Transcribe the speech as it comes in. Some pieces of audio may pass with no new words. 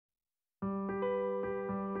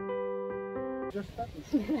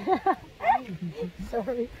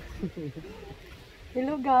Sorry.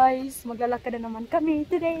 Hello guys, maglalakad na naman kami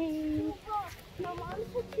today.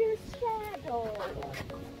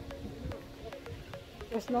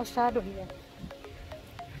 There's no shadow here.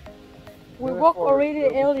 We walked already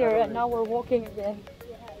earlier and now we're walking again.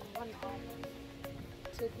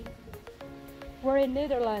 We're in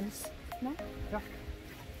Netherlands, no? Yeah.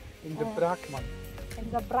 In the BRAAKMAN. In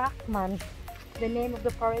the BRAAKMAN. The name of the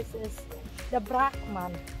forest is the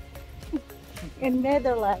BRAAKMAN. In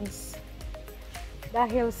Netherlands.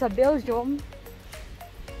 Dahil sa Belgium,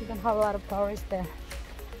 we don't have a lot of forest there.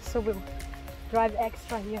 So we'll drive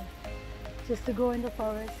extra here just to go in the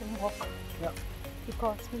forest and walk. Yeah.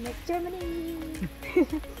 Because we make Germany.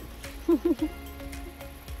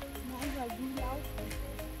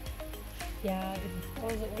 Yeah, it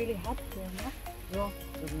was really hot there, no? Yeah,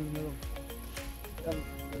 definitely.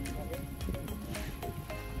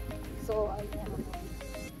 So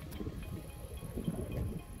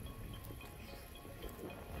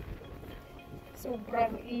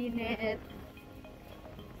sobrang init.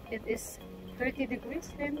 It is 30 degrees,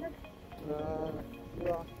 Linda?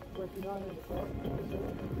 Yeah, 29 in the car.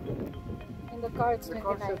 In the car it's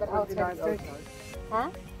 29, but outside it's 30. Huh?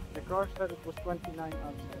 The car said it was 29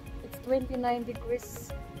 outside. It's 29 degrees.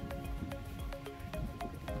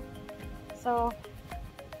 So,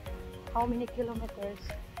 how many kilometers?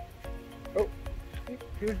 Oh,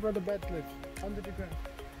 here's where the bed lives, under the ground.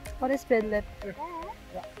 What is bed lift?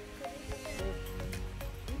 Yeah.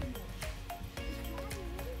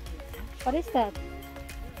 What is that?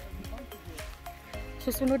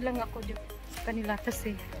 Susunod lang ako sa kanila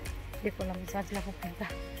kasi hindi ko lang saan sila pupunta.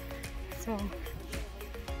 So,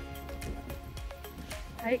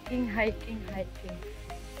 hiking.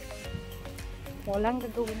 Walang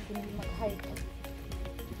gagawin kundi mag-hike.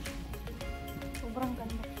 Sobrang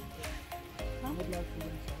ganda. I would like to go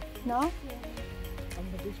inside. No? On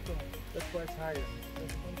the beach part. That's why it's higher.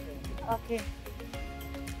 Okay.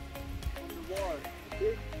 On the wall.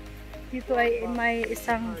 Dito ay may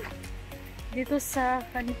isang dito sa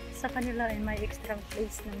kanila ay may extra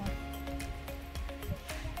place na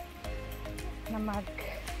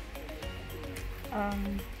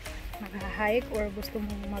mag-hike or gusto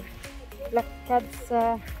mong maglakad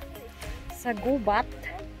sa gubat,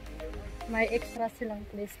 may extra silang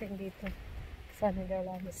place din dito sa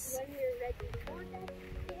Netherlands.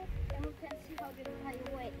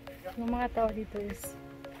 Yung mga tao dito is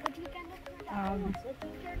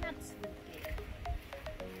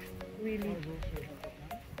really,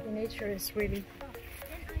 the nature is really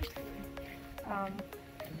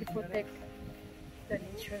they protect the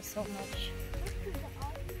nature so much.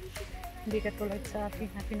 Hindi katulad sa atin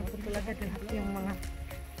na pinuputulagan lahat yung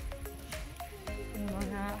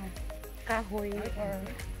mga kahoy or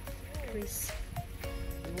trees.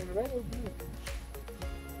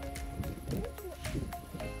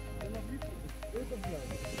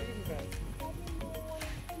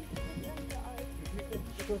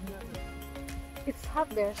 It's hot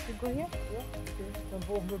there. Should we go here? Yeah, okay. Dan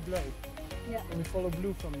volgen we blauw. Yeah. And we follow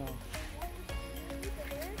blue from now.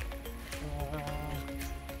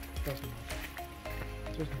 Doesn't matter.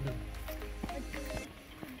 Just blue.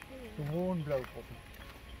 Gewoon blauw poppen.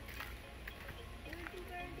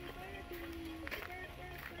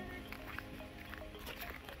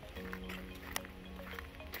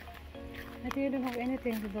 I think you don't have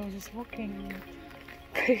anything to do, just walking.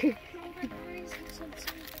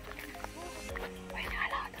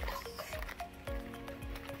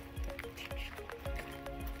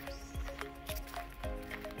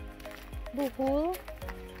 Bohol,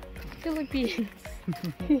 Philippines.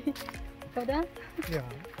 Ikaw na? Yeah.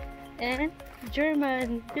 And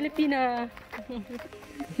German, Filipina.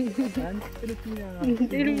 And Filipina.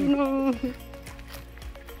 Filipino.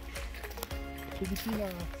 Filipina,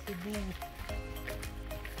 Cebu.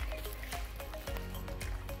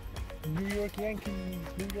 New York Yankees,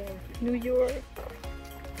 New York.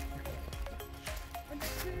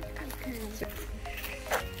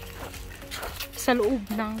 Sa loob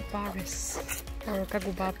ng Paris or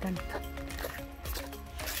kagubatan.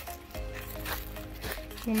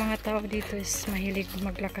 Yung mga tao dito is mahilig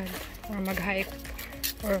maglakad or mag-hike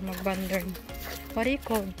or mag-wandern. What do you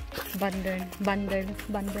call wandern? Wandern?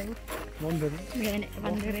 Yeah,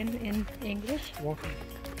 wandering in English? Walking.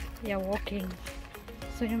 Yeah, walking.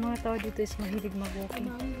 So yung mga tao dito is mahilig mag-walking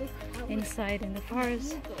inside in the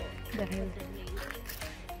forest dahil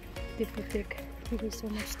they protect really so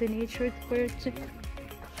much the nature for it.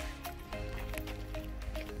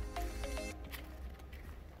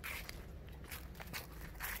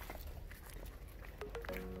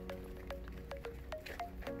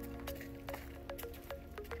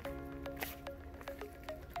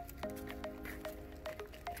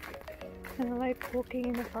 And I like walking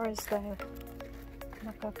in the forest dahil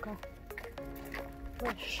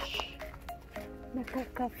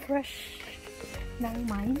nakaka-fresh ng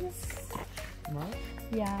minds. What?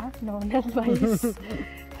 Yeah, no, not minds. It's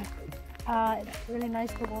really nice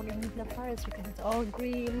to walk in the forest because it's all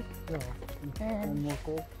green. Yeah. And more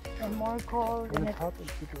cold. And more cold. When And it's hot,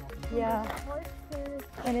 it's good to walk in. Yeah.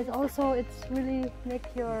 And it's really make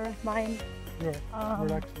your mind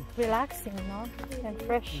relaxing, no? And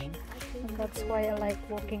fresh. And that's why I like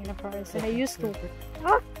walking in the forest. And I used to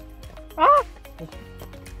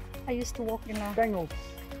walk in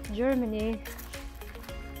Germany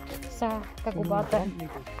sa kagubatan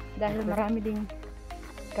dahil marami ding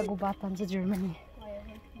kagubatan sa Germany.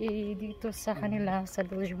 Dito sa kanila sa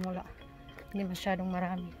Belgium wala. Hindi masyadong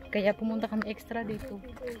marami. Kaya pumunta kami extra dito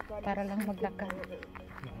para lang maglakad.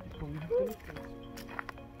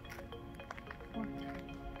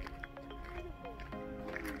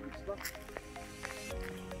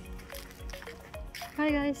 Hi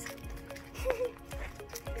guys.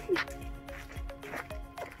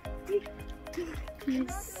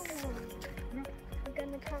 Yes. I'm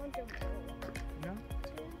gonna count them. Ja?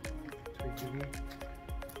 2, 3.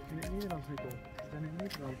 In het Nederlands niet op. Dan in het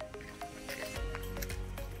Nederlands.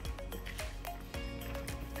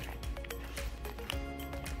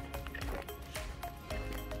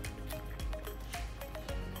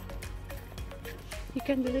 You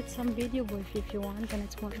can delete some video boys if you want, and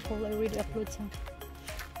it's wonderful. I really upload some.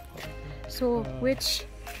 So which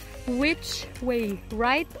way,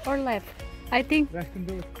 right or left? I think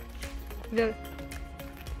the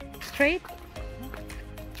straight.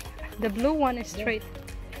 The blue one is straight.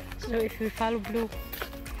 So if we follow blue,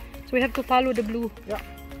 so we have to follow the blue. Yeah.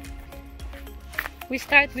 We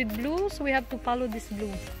start with blue, so we have to follow this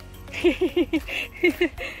blue.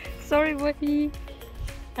 Sorry, buddy.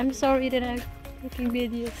 I'm sorry that I'm making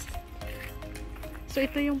videos. So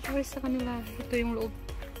ito yung forest sa kanila. Ito yung loob.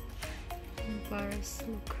 Yung forest.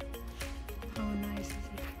 Look. How nice is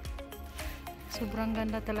it? Sobrang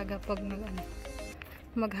ganda talaga pag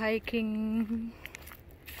mag-hiking.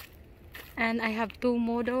 And I have 2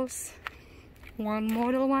 models. One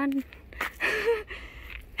model 1.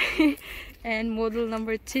 And model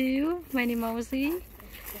number 2. Meine Mausi.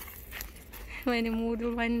 Meine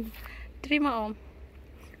Model 1. Terima om.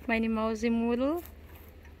 Meine Mausi model.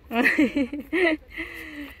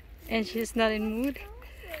 And she's not in mood.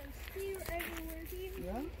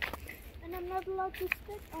 Yeah? And I'm not allowed to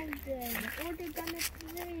sit on them or they're gonna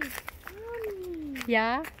break. Mommy.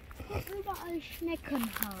 Ja? Überall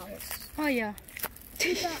Schneckenhaus. Oh ja.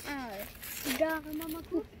 Überall. Da, Mama,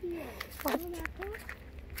 guck hier. Mama, guck.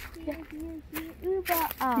 Hier,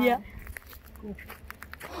 überall. Ja.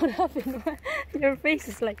 What happened? Your face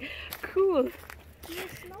is like cool. Hier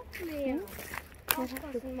ist noch mehr.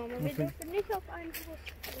 Aufpassen, Mama. Wir dürfen nicht auf einen Haus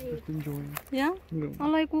springen. Just enjoying. Yeah? No. I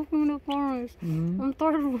like walking in the forest. I'm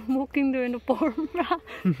tired of walking there in the farm. I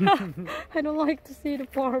don't like to see the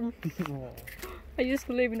farm. I used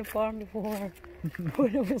to live in a farm before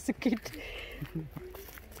when I was a kid.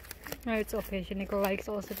 No, it's okay. Shiniko likes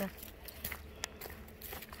also that.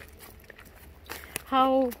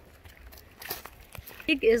 How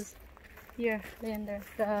big is here, Leander,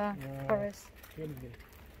 the forest?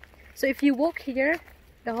 So if you walk here,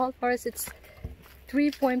 the whole forest, it's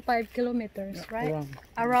 3.5 kilometers, right?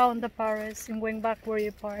 Around the forest and going back where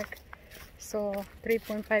you park. So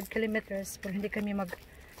 3.5 kilometers. Pero hindi kami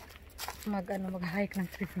mag-hike ng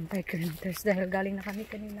 3.5 kilometers dahil galing na kami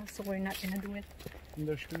kanina, so we're not gonna do it. And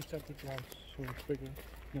there's 2 separate routes, so it's bigger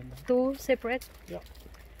than that. 2 separate? Yeah.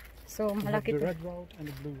 So malaki the to. red route and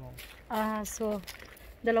the blue route. So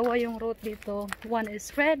dalawa yung route dito. One is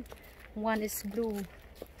red, one is blue.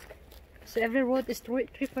 So every route is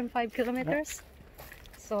 3.5 kilometers.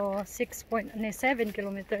 So 6.7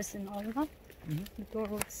 kilometers in all, no? The 2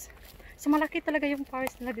 routes. So malaki talaga yung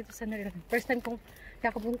forest nila dito sa Netherlands. First time kong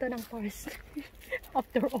nakapunta ng forest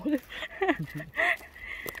after all.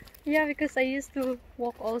 Yeah, because I used to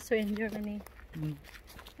walk also in Germany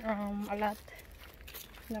a lot.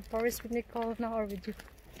 The forest with Nicole now or with you,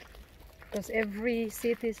 because every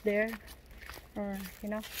city is there, or you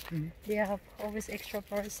know, they have always extra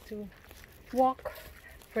forest to walk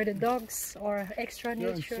for the dogs or extra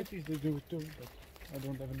nature. In cities they do it too, but I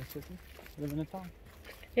don't live in a city. I live in a town.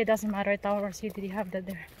 It doesn't matter, town or city, they have that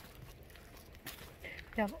there.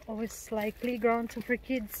 They have always like playgrounds for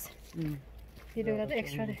kids. They do that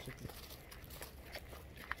extra there.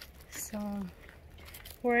 So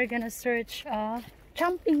we're gonna search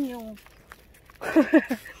champignon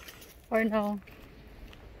or no.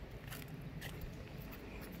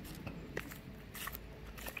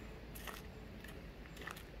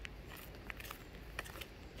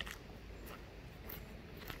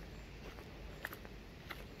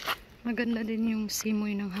 Maganda din yung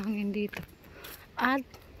simoy ng hangin dito. At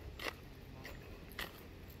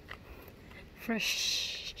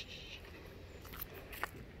fresh.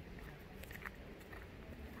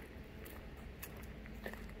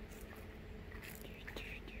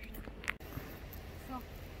 So,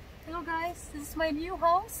 hello guys, this is my new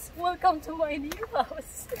house. Welcome to my new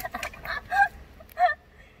house.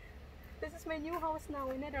 This is my new house now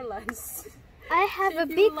in Netherlands. I have So a if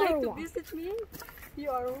you bigger would like to one. visit me, you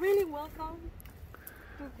are really welcome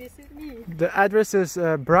to visit me. The address is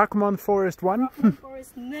BRAAKMAN Forest 1. BRAAKMAN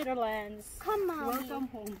Forest, Netherlands. Come, Mommy. Welcome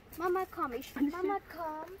home. Mama, come. Mama,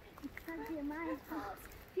 come. It's gonna be my house.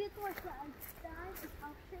 If you go outside,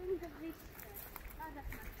 I'll change the picture. Oh, that's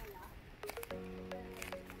not color.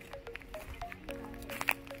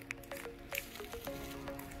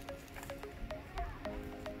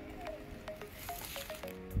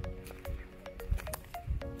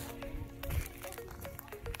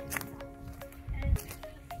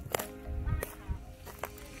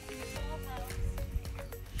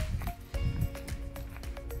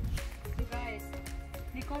 So guys,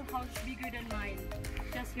 Nicole's house is bigger than mine.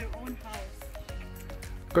 Just your own house.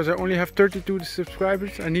 Because I only have 32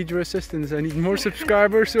 subscribers, I need your assistance. I need more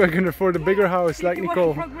subscribers so I can afford a bigger house like If you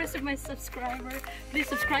Nicole. want to progress with my subscriber, please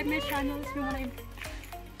subscribe my channel. If you want to,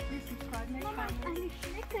 please subscribe my channel.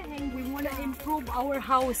 And we want to improve our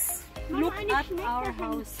house. Look at our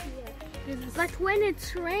house. This is, But when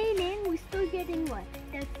it's raining, we're still getting wet.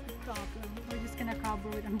 That's the problem. we're just gonna cover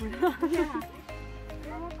with umbrella. Yeah.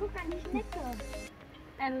 Mama, cook and snicker.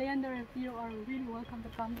 And Leander and Theo are really welcome to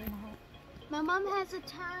come to my house. My mom has a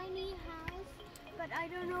tiny house, but I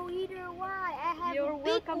don't know either why. I have You're a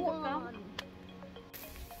big welcome to one. come.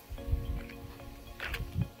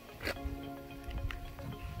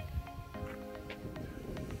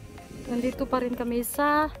 Nandito pa rin kami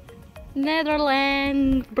sa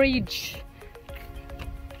Netherlands Bridge.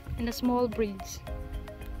 In a small bridge.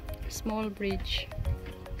 Small bridge.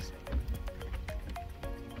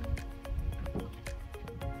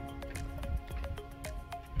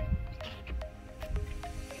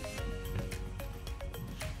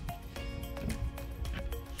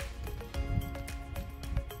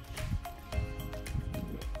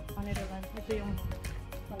 Netherlands. Ito yung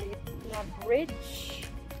maliit na bridge.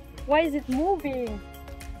 Why is it moving?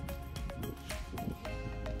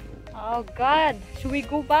 Oh God! Should we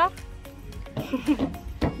go back?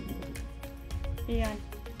 Ayan.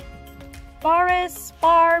 Forest,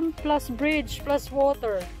 farm, plus bridge, plus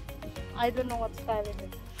water. I don't know what style it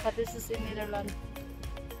is. But this is in Netherlands.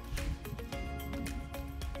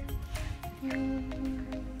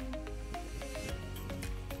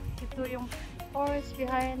 Ito yung forest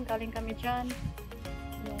behind. Galing kami dyan.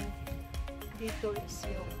 Dito is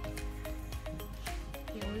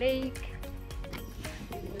yung lake.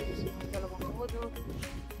 Dito is yung dalawang modo.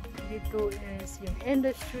 Dito is yung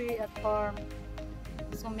industry at farm.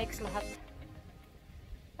 So mix lahat.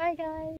 Bye guys!